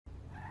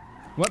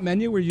What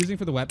menu we're using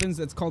for the weapons?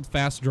 It's called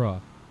Fast Draw.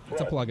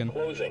 It's a plugin.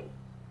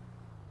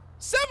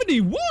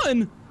 71?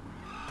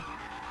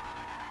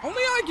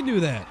 Only I can do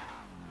that.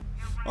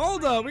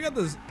 Hold up, we got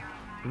this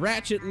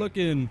ratchet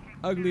looking,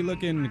 ugly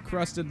looking,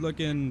 crusted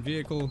looking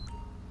vehicle.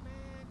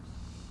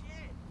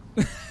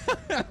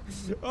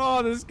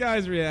 Oh, this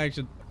guy's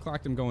reaction.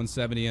 Clocked him going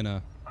 70 and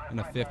a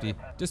 50.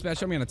 Dispatch,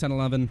 show me on a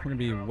 1011. We're gonna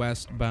be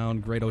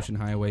westbound, Great Ocean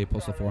Highway,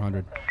 Postal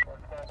 400.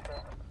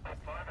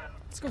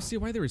 Let's go see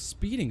why they were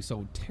speeding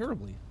so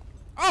terribly.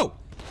 Oh!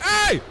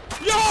 Hey!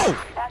 Yo!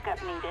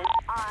 Backup needed.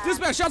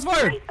 Dispatch, shots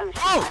fired!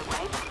 Oh!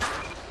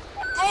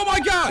 Oh my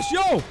gosh,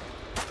 yo!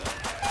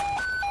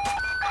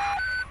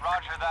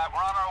 Roger that, we're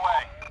on our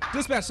way.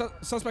 Dispatch,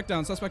 suspect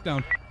down, suspect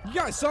down. You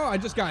guys saw I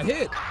just got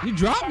hit. You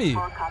dropped me.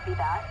 Copy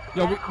that.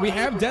 Yo, we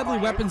have deadly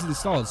weapons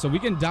installed, so we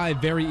can die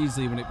very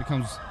easily when it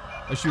becomes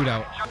a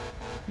shootout.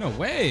 No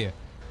way.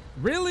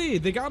 Really?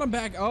 They got him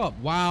back up.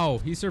 Wow,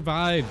 he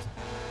survived.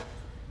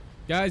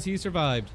 Guys, he survived.